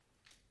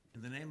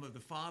In the name of the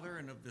Father,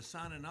 and of the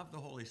Son, and of the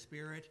Holy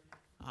Spirit.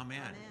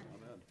 Amen.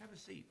 Amen. Have a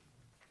seat.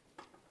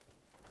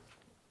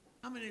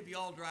 How many of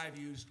y'all drive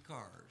used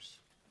cars?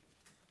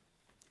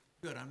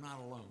 Good, I'm not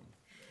alone.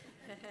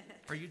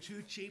 Are you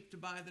too cheap to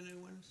buy the new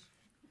ones?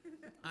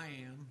 I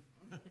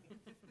am.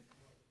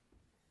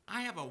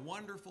 I have a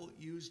wonderful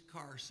used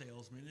car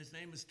salesman. His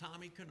name is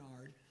Tommy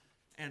Kennard,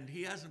 and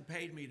he hasn't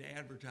paid me to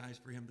advertise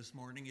for him this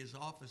morning. His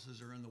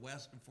offices are in the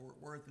west of Fort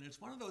Worth, and it's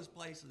one of those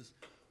places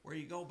where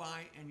you go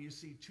by and you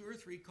see 2 or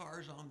 3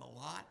 cars on the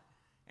lot,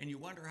 and you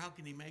wonder how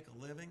can he make a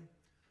living?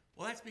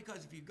 Well, that's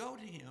because if you go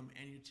to him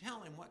and you tell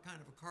him what kind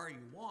of a car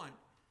you want,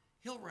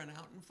 he'll run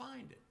out and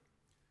find it.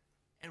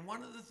 And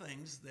one of the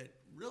things that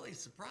really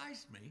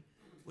surprised me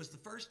was the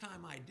first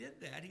time I did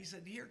that, he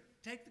said, here,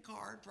 take the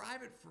car,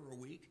 drive it for a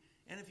week,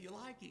 and if you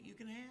like it, you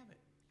can have it.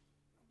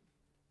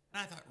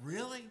 And I thought,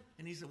 really?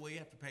 And he said, well, you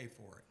have to pay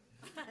for it.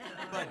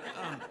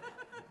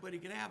 But he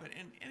could have it.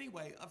 And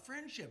anyway, a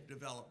friendship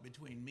developed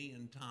between me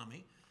and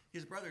Tommy.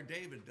 His brother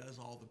David does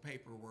all the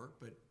paperwork,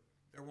 but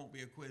there won't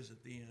be a quiz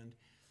at the end.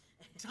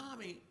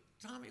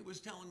 Tommy was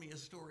telling me a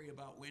story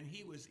about when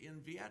he was in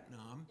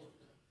Vietnam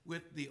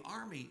with the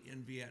Army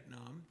in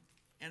Vietnam,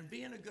 and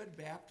being a good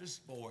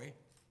Baptist boy,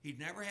 he'd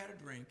never had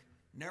a drink,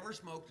 never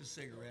smoked a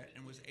cigarette,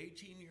 and was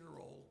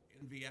 18-year-old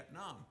in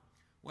Vietnam.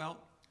 Well,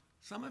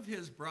 some of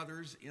his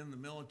brothers in the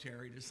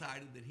military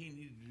decided that he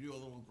needed to do a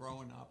little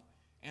growing up,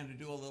 and to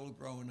do a little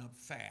growing up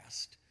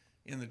fast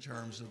in the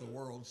terms of the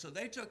world. So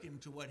they took him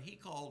to what he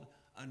called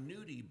a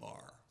nudie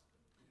bar.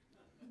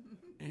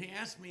 And he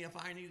asked me if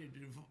I needed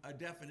a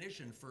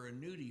definition for a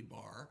nudie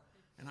bar,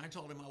 and I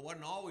told him I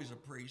wasn't always a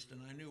priest and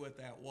I knew what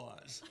that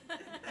was.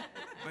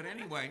 But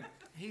anyway,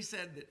 he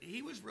said that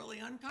he was really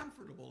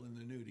uncomfortable in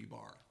the nudie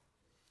bar.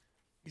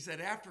 He said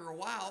after a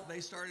while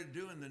they started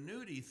doing the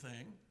nudie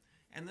thing,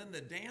 and then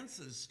the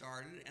dances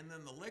started, and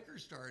then the liquor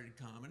started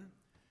coming.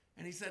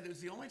 And he said it was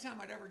the only time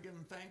I'd ever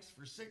given thanks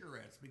for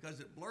cigarettes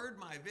because it blurred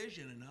my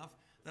vision enough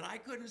that I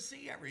couldn't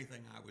see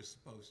everything I was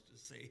supposed to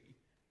see.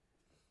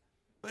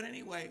 But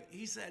anyway,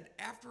 he said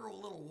after a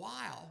little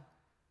while,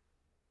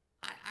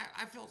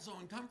 I felt so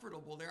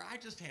uncomfortable there, I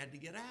just had to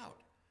get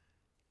out.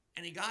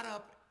 And he got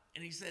up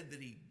and he said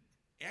that he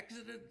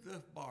exited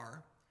the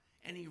bar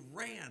and he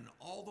ran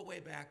all the way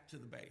back to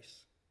the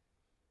base.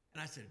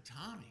 And I said,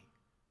 Tommy,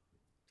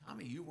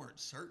 you weren't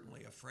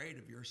certainly afraid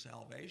of your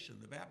salvation.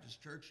 The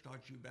Baptist church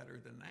taught you better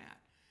than that.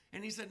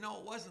 And he said, no,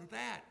 it wasn't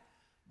that.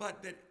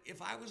 But that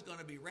if I was going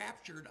to be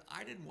raptured,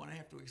 I didn't want to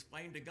have to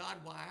explain to God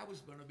why I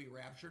was going to be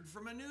raptured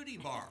from a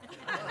nudie bar.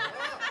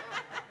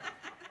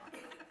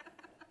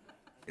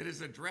 It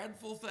is a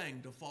dreadful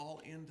thing to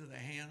fall into the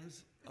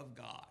hands of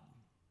God.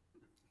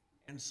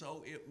 And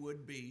so it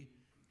would be.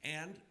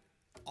 And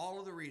all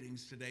of the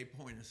readings today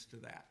point us to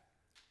that.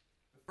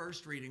 The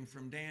first reading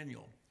from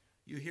Daniel,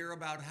 you hear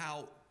about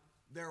how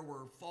there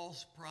were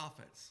false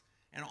prophets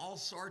and all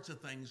sorts of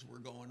things were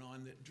going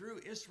on that drew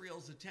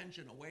Israel's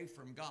attention away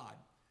from God.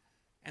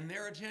 And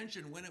their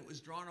attention, when it was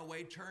drawn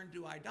away, turned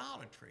to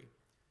idolatry.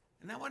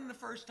 And that wasn't the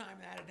first time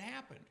that had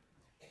happened.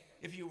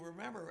 If you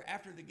remember,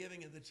 after the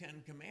giving of the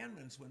 10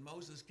 Commandments, when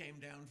Moses came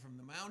down from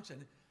the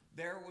mountain,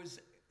 there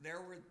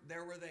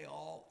were they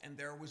all, and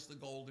there was the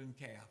golden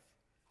calf.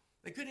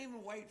 They couldn't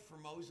even wait for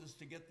Moses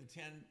to get the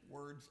 10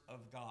 words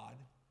of God.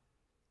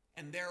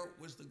 And there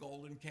was the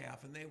golden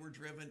calf, and they were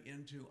driven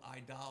into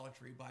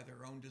idolatry by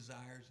their own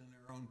desires and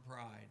their own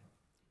pride.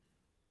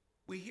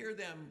 We hear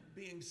them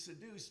being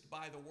seduced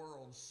by the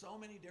world so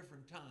many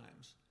different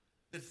times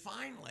that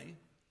finally,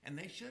 and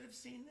they should have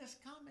seen this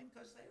coming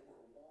because they were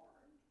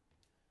warned,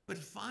 but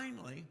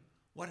finally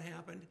what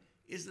happened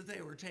is that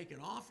they were taken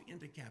off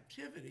into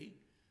captivity.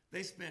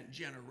 They spent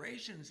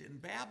generations in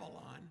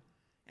Babylon,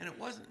 and it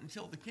wasn't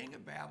until the king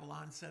of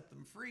Babylon set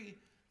them free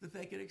that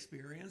they could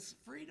experience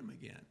freedom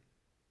again.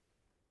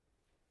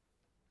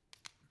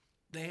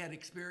 They had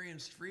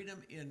experienced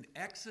freedom in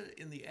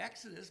the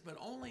Exodus, but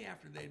only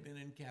after they'd been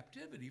in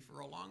captivity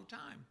for a long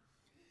time.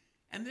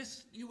 And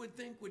this, you would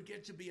think, would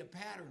get to be a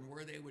pattern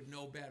where they would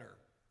know better.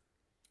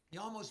 You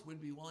almost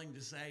would be willing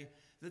to say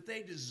that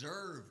they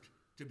deserved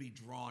to be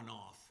drawn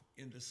off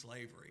into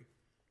slavery,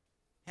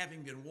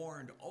 having been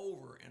warned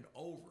over and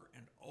over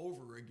and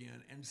over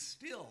again, and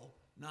still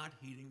not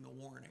heeding the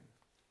warning.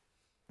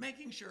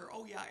 Making sure,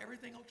 oh yeah,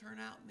 everything will turn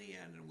out in the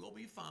end and we'll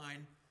be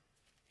fine,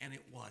 and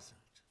it wasn't.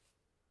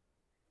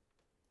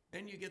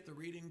 Then you get the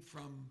reading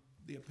from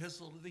the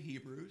Epistle to the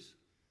Hebrews.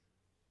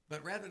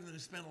 But rather than to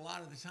spend a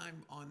lot of the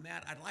time on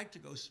that, I'd like to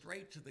go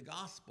straight to the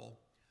gospel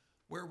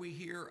where we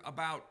hear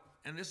about,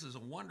 and this is a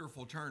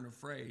wonderful turn of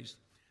phrase,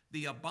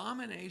 the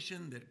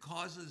abomination that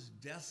causes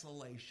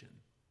desolation.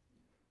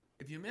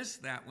 If you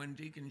missed that when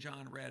Deacon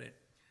John read it,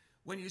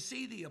 when you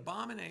see the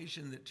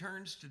abomination that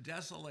turns to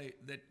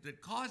desolate,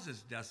 that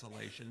causes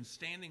desolation,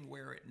 standing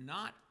where it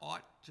not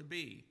ought to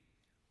be,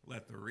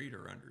 let the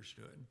reader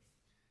understood.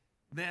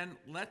 Then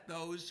let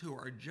those who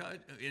are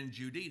in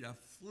Judea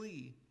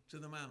flee to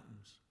the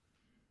mountains.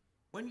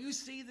 When you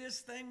see this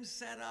thing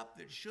set up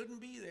that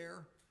shouldn't be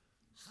there,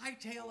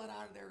 hightail it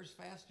out of there as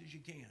fast as you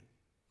can.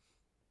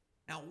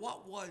 Now,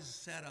 what was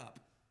set up?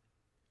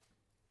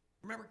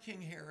 Remember King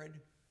Herod?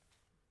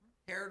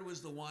 Herod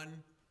was the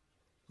one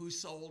who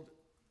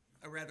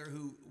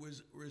who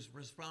was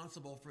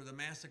responsible for the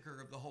massacre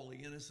of the Holy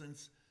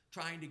Innocents,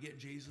 trying to get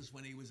Jesus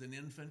when he was an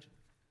infant.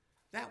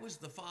 That was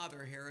the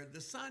father Herod.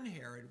 The son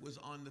Herod was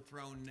on the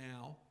throne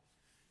now.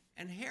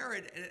 And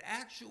Herod had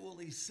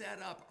actually set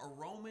up a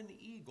Roman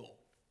eagle,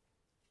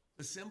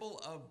 the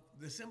symbol of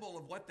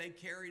what they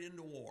carried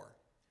into war,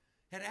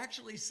 had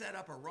actually set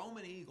up a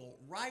Roman eagle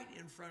right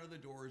in front of the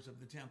doors of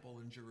the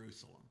temple in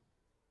Jerusalem.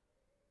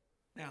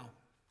 Now,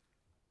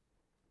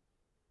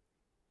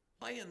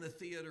 play in the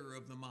theater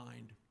of the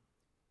mind.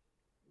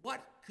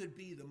 What could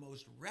be the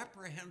most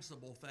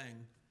reprehensible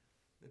thing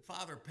that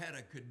Father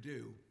Petta could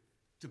do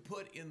to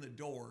put in the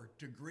door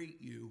to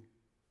greet you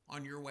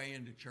on your way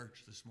into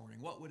church this morning?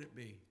 What would it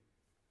be?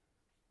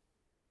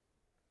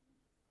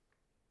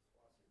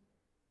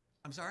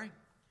 I'm sorry?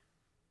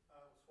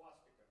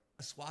 Swastika.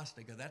 A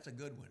swastika. That's a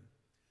good one.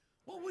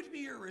 What would be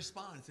your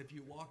response if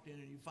you walked in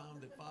and you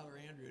found that Father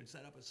Andrew had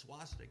set up a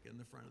swastika in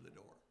the front of the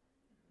door?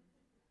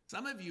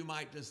 Some of you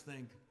might just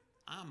think,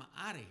 I'm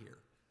out of here,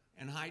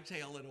 and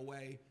hightail it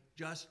away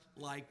just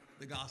like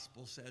the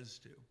gospel says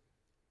to.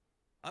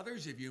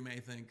 Others of you may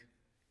think,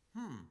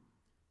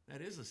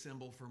 that is a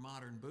symbol for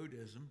modern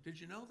Buddhism. Did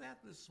you know that?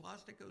 The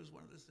swastika is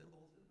one of the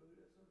symbols in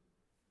Buddhism.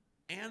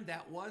 And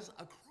that was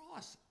a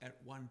cross at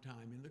one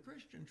time in the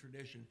Christian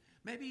tradition.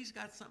 Maybe he's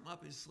got something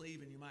up his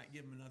sleeve and you might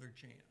give him another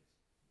chance.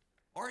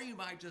 Or you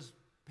might just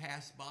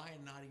pass by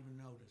and not even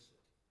notice it.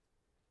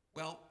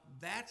 Well,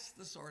 that's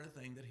the sort of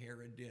thing that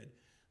Herod did.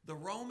 The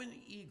Roman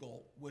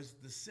eagle was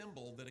the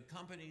symbol that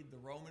accompanied the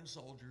Roman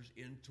soldiers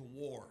into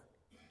war.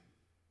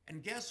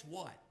 And guess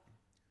what?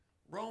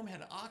 Rome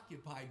had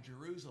occupied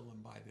Jerusalem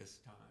by this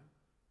time.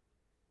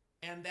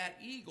 And that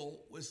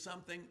eagle was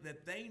something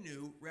that they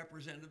knew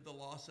represented the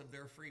loss of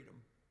their freedom.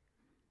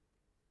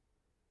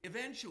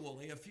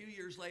 Eventually, a few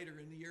years later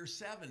in the year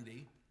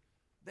 70,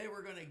 they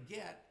were going to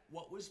get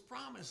what was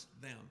promised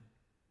them.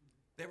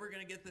 They were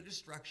going to get the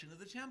destruction of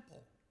the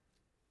temple.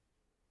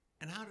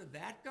 And how did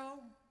that go?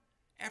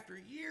 After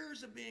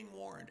years of being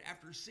warned,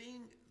 after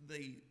seeing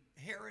the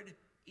Herod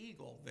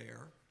eagle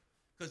there,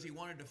 because he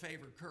wanted to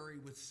favor Curry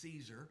with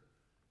Caesar,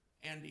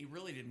 and he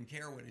really didn't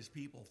care what his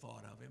people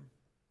thought of him.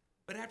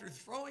 But after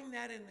throwing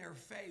that in their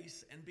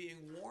face and being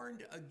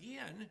warned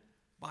again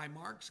by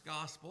Mark's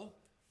gospel,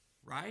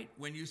 right?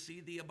 When you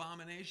see the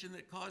abomination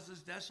that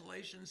causes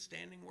desolation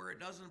standing where it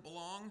doesn't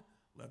belong,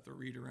 let the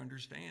reader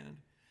understand.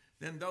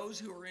 Then those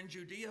who are in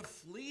Judea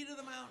flee to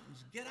the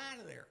mountains. Get out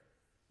of there.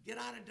 Get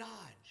out of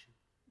Dodge.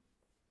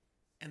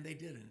 And they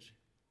didn't.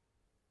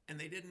 And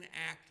they didn't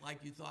act like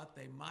you thought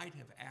they might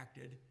have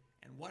acted.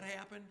 And what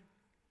happened?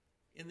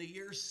 In the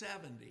year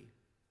 70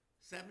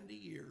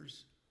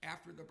 years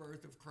after the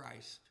birth of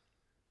Christ,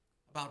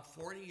 about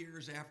 40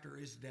 years after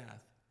his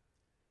death,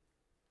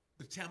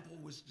 the temple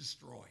was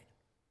destroyed.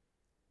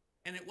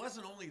 And it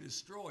wasn't only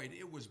destroyed,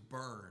 it was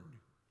burned.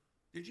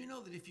 Did you know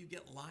that if you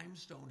get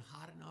limestone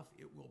hot enough,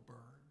 it will burn?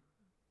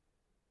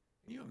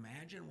 Can you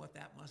imagine what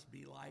that must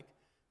be like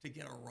to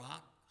get a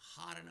rock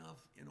hot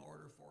enough in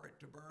order for it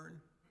to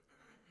burn?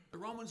 The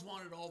Romans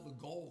wanted all the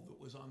gold that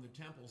was on the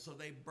temple, so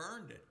they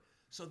burned it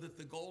so that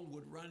the gold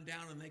would run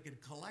down and they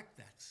could collect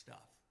that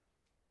stuff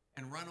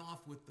and run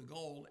off with the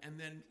gold and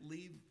then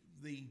leave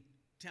the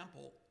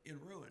temple in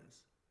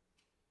ruins.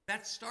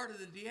 That started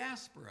the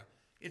diaspora.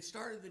 It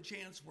started the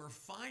chance where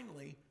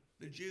finally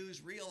the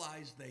Jews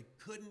realized they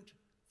couldn't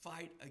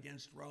fight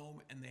against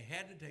Rome and they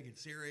had to take it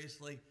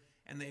seriously,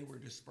 and they were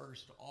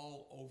dispersed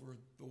all over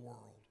the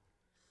world.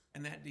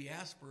 And that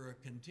diaspora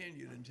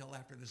continued until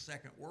after the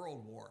Second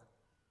World War,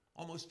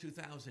 almost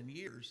 2,000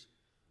 years,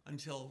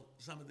 until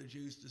some of the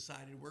Jews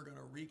decided we're going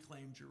to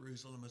reclaim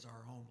Jerusalem as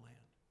our homeland.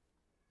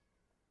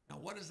 Now,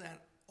 what has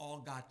that all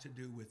got to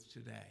do with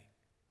today?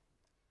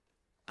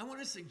 I want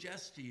to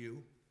suggest to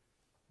you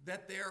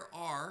that there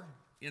are,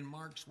 in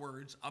Mark's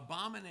words,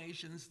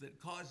 abominations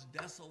that cause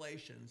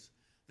desolations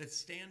that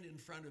stand in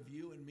front of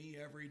you and me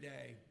every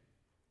day.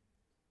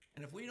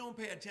 And if we don't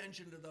pay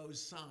attention to those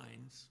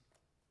signs,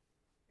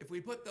 if we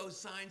put those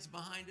signs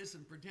behind us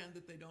and pretend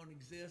that they don't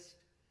exist,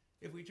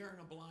 if we turn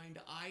a blind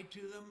eye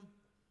to them,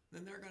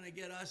 then they're going to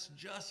get us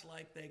just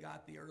like they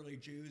got the early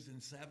Jews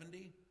in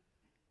 70.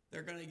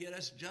 They're going to get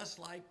us just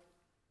like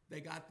they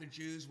got the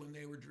Jews when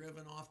they were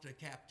driven off to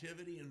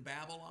captivity in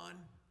Babylon.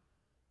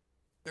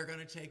 They're going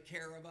to take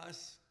care of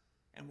us,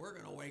 and we're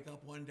going to wake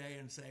up one day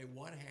and say,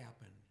 what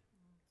happened?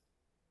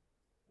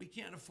 We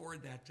can't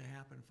afford that to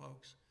happen,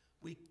 folks.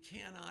 We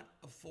cannot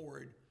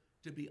afford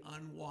to be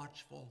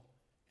unwatchful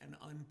and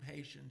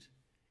impatient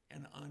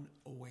and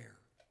unaware.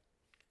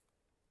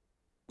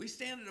 We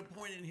stand at a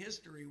point in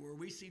history where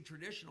we see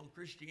traditional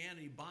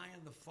Christianity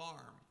buying the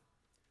farm.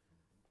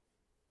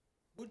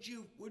 Would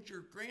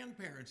your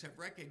grandparents have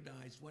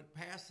recognized what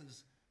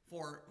passes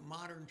for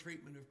modern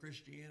treatment of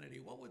Christianity?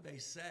 What would they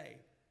say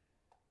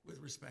with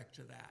respect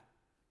to that?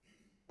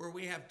 Where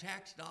we have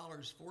tax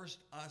dollars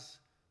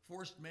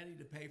forced many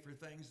to pay for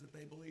things that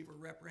they believe are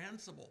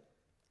reprehensible.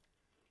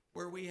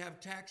 where we have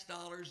tax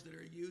dollars that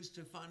are used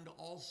to fund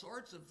all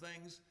sorts of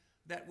things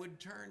that would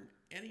turn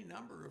any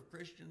number of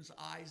Christians'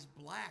 eyes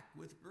black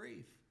with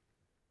grief.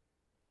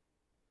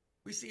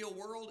 We see a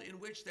world in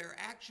which they're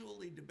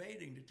actually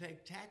debating to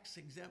take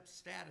tax-exempt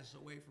status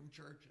away from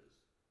churches.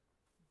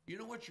 You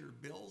know what your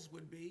bills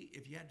would be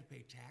if you had to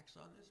pay tax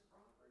on this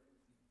property?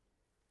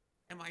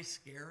 Am I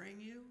scaring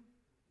you?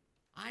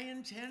 I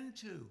intend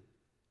to.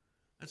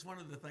 That's one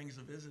of the things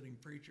a visiting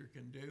preacher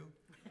can do.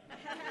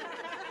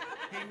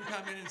 He can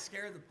come in and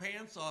scare the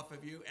pants off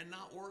of you and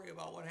not worry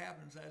about what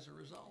happens as a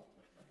result.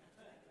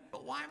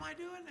 But why am I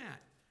doing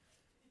that?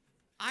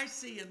 I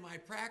see in my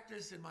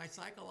practice, in my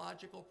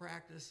psychological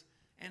practice,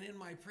 and in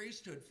my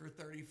priesthood for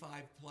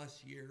 35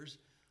 plus years,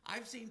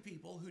 I've seen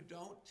people who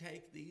don't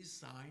take these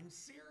signs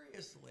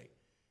seriously.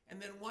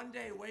 And then one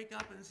day wake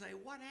up and say,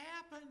 what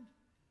happened?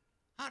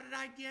 How did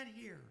I get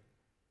here?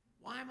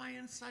 Why am I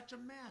in such a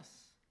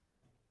mess?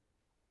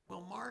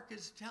 Well, Mark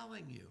is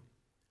telling you,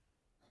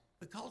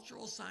 the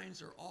cultural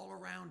signs are all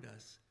around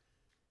us.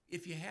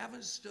 If you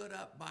haven't stood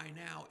up by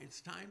now,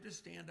 it's time to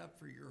stand up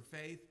for your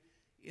faith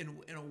in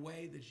a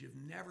way that you've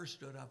never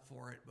stood up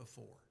for it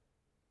before.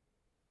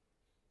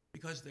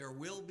 Because there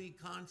will be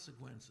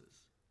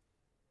consequences.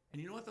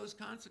 And you know what those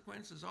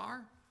consequences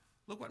are?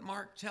 Look what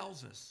Mark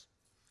tells us.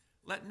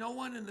 Let no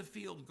one in the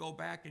field go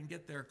back and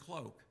get their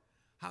cloak.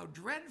 How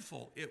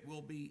dreadful it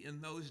will be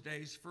in those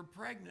days for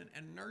pregnant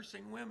and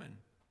nursing women.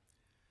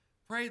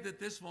 Pray that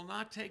this will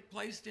not take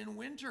place in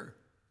winter.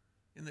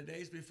 In the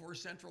days before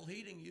central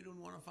heating, you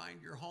don't want to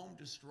find your home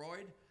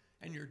destroyed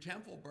and your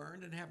temple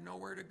burned and have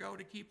nowhere to go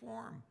to keep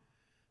warm.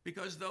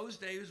 Because those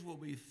days will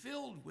be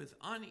filled with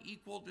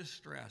unequal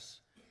distress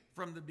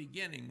from the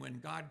beginning when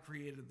God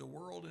created the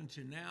world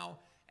until now,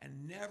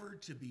 and never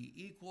to be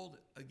equaled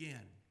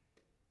again.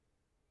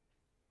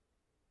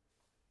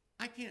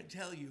 I can't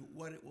tell you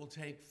what it will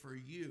take for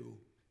you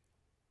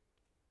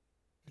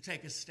to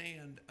take a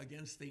stand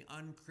against the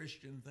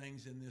unchristian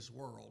things in this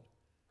world.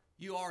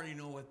 You already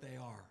know what they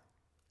are.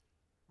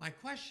 My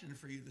question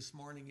for you this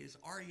morning is,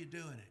 are you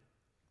doing it?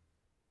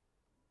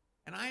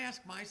 And I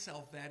ask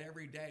myself that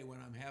every day when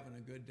I'm having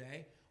a good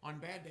day. On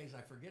bad days,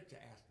 I forget to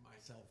ask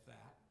myself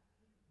that.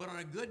 But on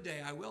a good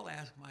day, I will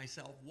ask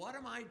myself, what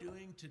am I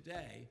doing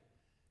today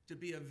to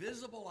be a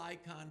visible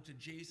icon to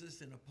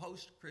Jesus in a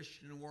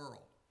post-Christian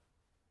world?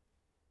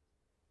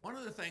 One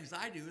of the things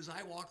I do is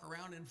I walk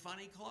around in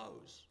funny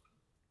clothes.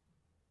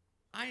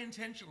 I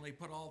intentionally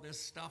put all this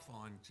stuff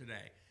on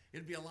today.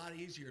 It'd be a lot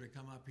easier to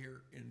come up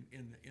here in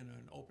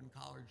an open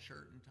collared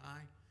shirt and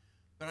tie.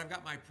 But I've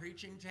got my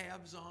preaching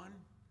tabs on.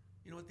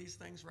 You know what these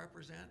things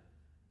represent?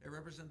 They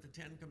represent the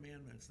 10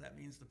 Commandments. That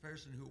means the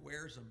person who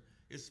wears them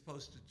is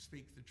supposed to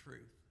speak the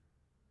truth.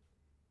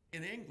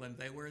 In England,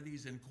 they wear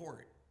these in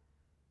court.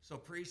 So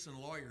priests and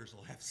lawyers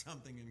will have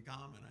something in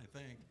common, I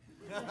think.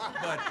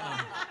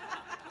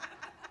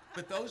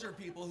 But those are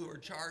people who are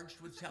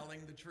charged with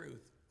telling the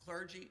truth,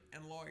 clergy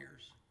and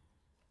lawyers.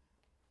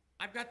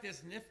 I've got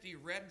this nifty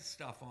red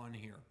stuff on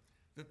here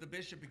that the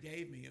bishop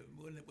gave me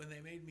when they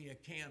made me a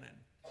canon.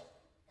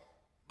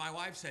 My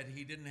wife said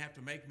he didn't have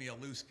to make me a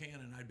loose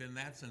canon. I'd been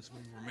that since we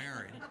were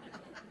married.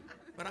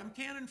 But I'm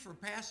canon for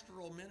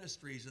pastoral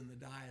ministries in the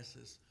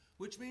diocese,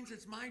 which means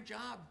it's my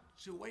job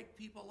to wake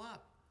people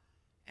up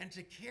and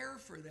to care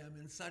for them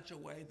in such a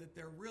way that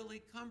they're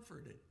really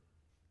comforted.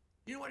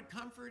 You know what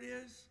comfort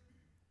is?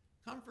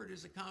 Comfort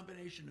is a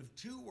combination of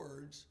two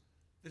words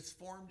that's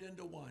formed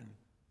into one.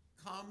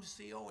 Cum,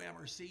 C-O-M,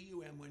 or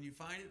C-U-M, when you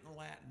find it in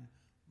Latin,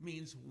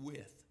 means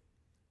with.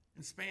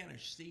 In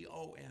Spanish,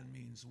 C-O-N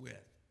means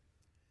with.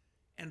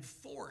 And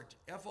fort,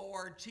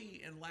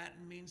 F-O-R-T, in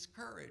Latin means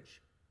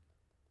courage.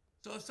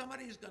 So if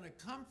somebody's going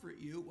to comfort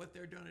you, what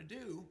they're going to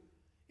do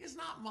is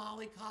not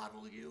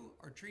mollycoddle you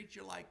or treat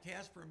you like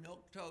Casper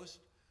milquetoast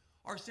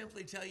or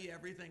simply tell you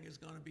everything is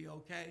going to be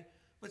okay.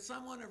 But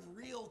someone of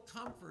real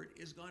comfort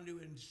is going to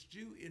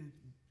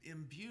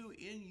imbue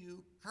in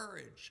you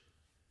courage,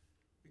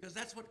 because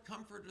that's what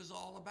comfort is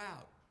all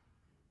about.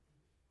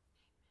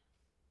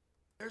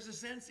 There's a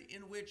sense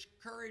in which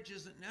courage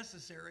isn't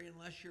necessary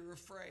unless you're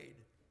afraid.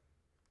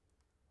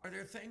 Are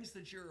there things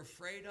that you're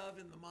afraid of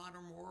in the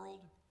modern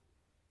world?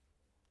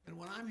 And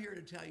what I'm here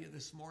to tell you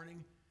this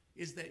morning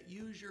is that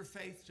use your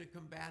faith to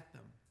combat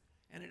them.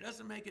 And it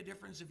doesn't make a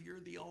difference if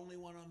you're the only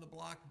one on the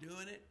block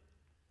doing it.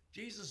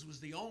 Jesus was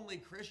the only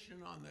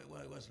Christian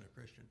well, he wasn't a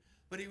Christian,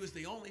 but he was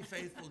the only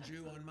faithful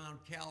Jew on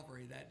Mount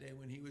Calvary that day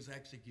when he was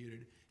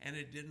executed, and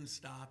it didn't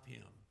stop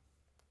him.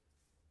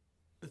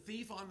 The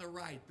thief on the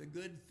right, the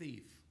good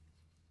thief,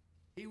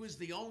 he was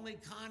the only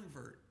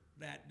convert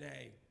that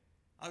day,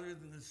 other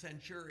than the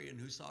centurion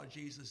who saw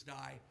Jesus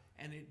die,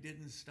 and it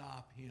didn't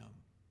stop him.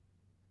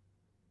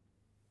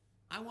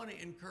 I want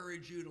to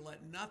encourage you to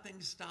let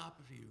nothing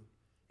stop you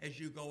as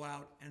you go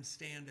out and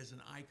stand as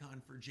an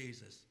icon for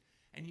Jesus.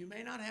 And you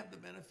may not have the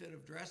benefit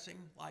of dressing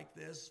like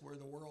this where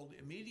the world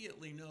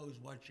immediately knows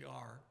what you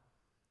are.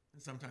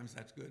 And sometimes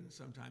that's good and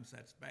sometimes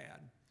that's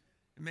bad.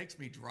 It makes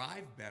me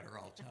drive better,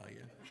 I'll tell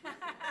you.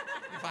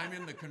 If I'm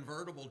in the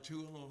convertible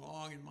tooling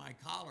along in my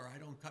collar, I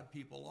don't cut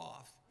people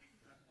off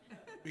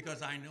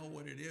because I know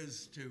what it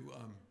is to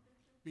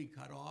be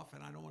cut off,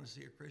 and I don't want to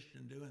see a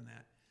Christian doing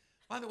that.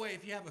 By the way,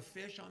 if you have a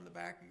fish on the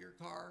back of your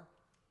car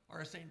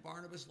or a St.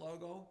 Barnabas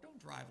logo, don't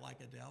drive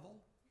like a devil.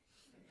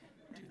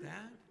 Do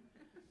that.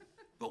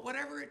 But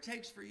whatever it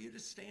takes for you to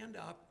stand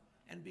up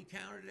and be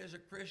counted as a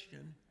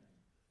Christian,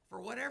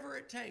 for whatever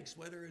it takes,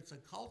 whether it's a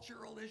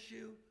cultural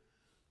issue,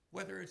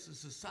 whether it's a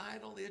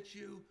societal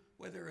issue,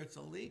 whether it's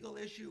a legal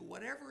issue,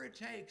 whatever it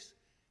takes,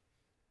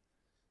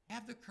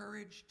 have the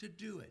courage to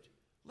do it.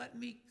 Let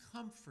me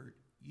comfort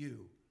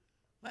you.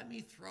 Let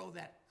me throw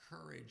that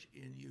courage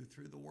in you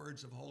through the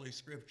words of Holy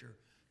Scripture,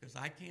 because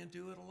I can't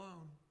do it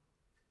alone.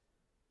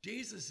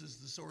 Jesus is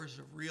the source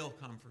of real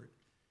comfort.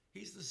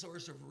 He's the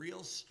source of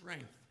real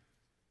strength.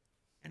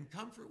 And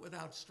comfort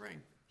without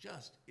strength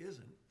just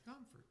isn't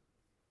comfort.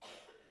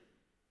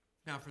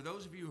 Now, for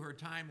those of you who are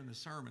time in the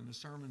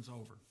sermon's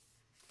over.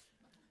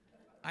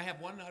 I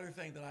have one other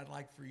thing that I'd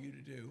like for you to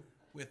do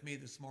with me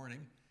this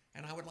morning,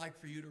 and I would like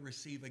for you to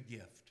receive a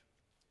gift.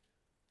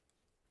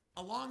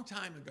 A long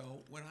time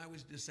ago, when I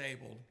was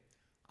disabled,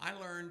 I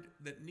learned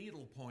that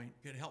needlepoint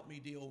could help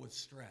me deal with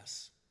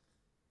stress.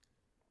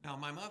 Now,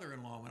 my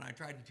mother-in-law, when I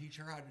tried to teach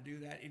her how to do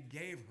that, it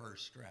gave her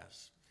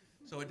stress.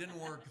 So it didn't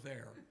work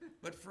there.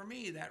 But for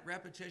me, that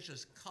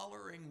repetitious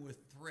coloring with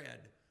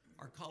thread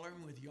or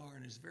coloring with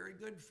yarn is very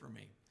good for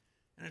me.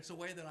 And it's a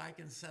way that I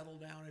can settle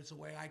down. It's a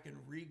way I can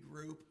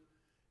regroup.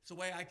 It's a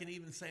way I can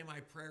even say my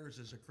prayers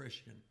as a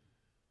Christian.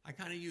 I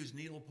kind of use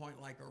needlepoint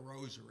like a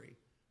rosary,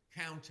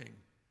 counting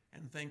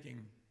and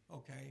thinking,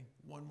 okay,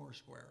 one more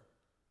square,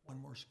 one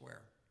more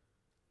square.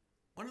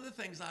 One of the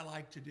things I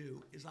like to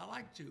do is I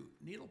like to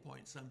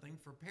needlepoint something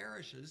for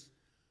parishes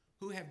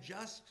who have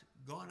just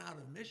gone out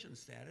of mission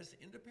status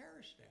into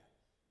parish status.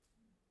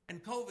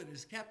 And COVID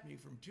has kept me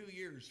from 2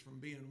 years from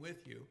being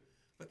with you,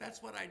 but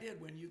that's what I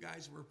did when you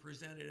guys were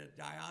presented at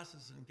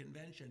Diocesan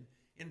Convention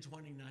in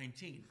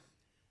 2019.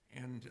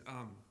 And here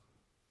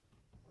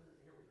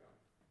we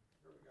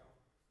go.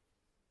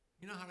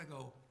 You know how to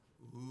go,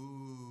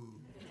 ooh.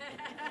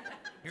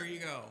 Here you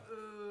go.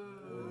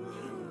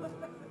 Ooh.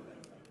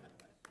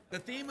 The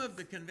theme of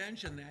the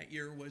convention that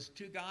year was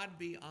 "To God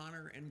be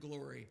honor and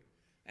glory."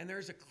 And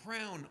there's a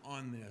crown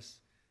on this.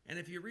 And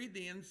if you read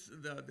the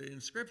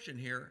inscription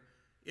here,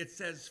 it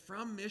says,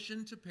 "From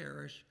mission to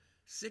parish,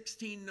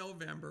 16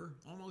 November,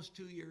 almost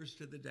 2 years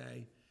to the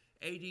day,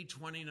 AD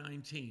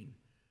 2019.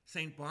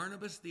 St.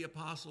 Barnabas the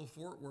Apostle,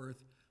 Fort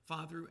Worth,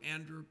 Father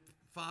Andrew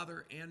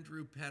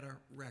Petta,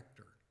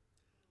 Rector."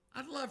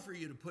 I'd love for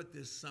you to put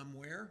this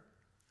somewhere.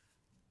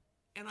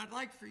 And I'd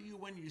like for you,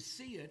 when you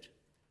see it,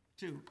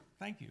 to,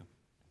 thank you,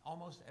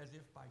 almost as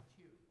if by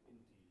cue.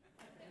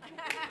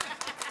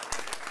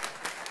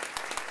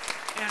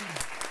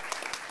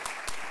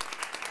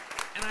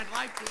 And I'd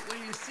like that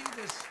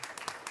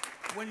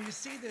when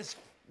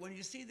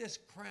you see this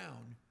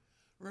crown,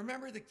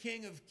 remember the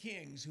King of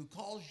Kings who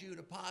calls you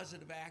to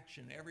positive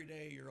action every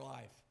day of your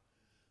life.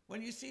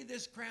 When you see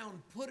this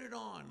crown, put it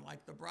on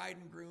like the bride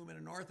and groom in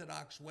an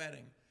Orthodox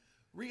wedding,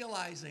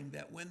 realizing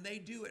that when they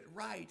do it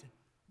right,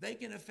 they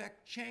can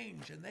affect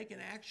change and they can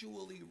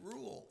actually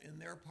rule in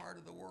their part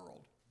of the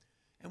world.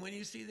 And when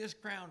you see this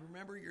crown,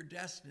 remember your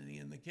destiny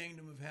in the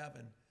kingdom of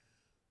heaven,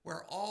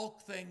 where all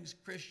things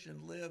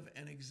Christian live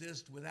and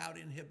exist without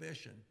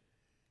inhibition.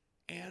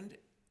 And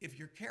if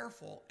you're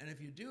careful and if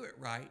you do it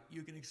right,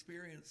 you can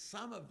experience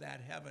some of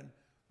that heaven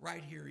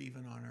right here,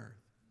 even on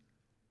earth.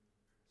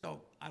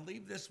 So I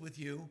leave this with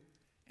you,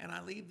 and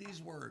I leave these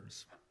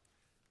words.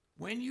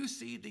 When you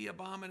see the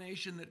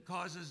abomination that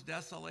causes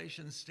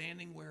desolation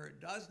standing where it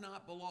does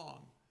not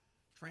belong,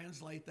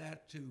 translate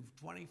that to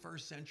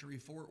 21st century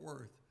Fort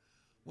Worth.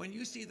 When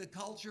you see the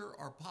culture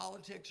or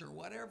politics or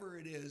whatever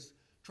it is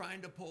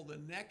trying to pull the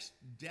next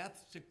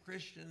death to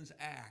Christians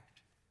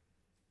act,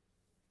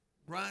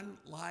 run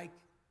like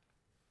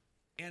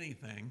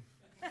anything.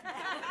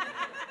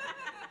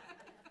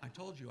 I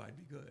told you I'd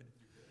be good.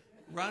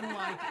 Run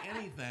like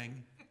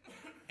anything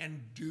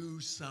and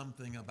do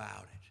something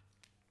about it.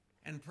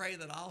 And pray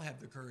that I'll have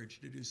the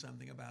courage to do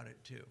something about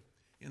it too.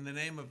 In the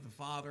name of the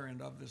Father,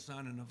 and of the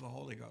Son, and of the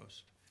Holy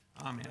Ghost.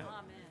 Amen.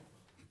 Amen.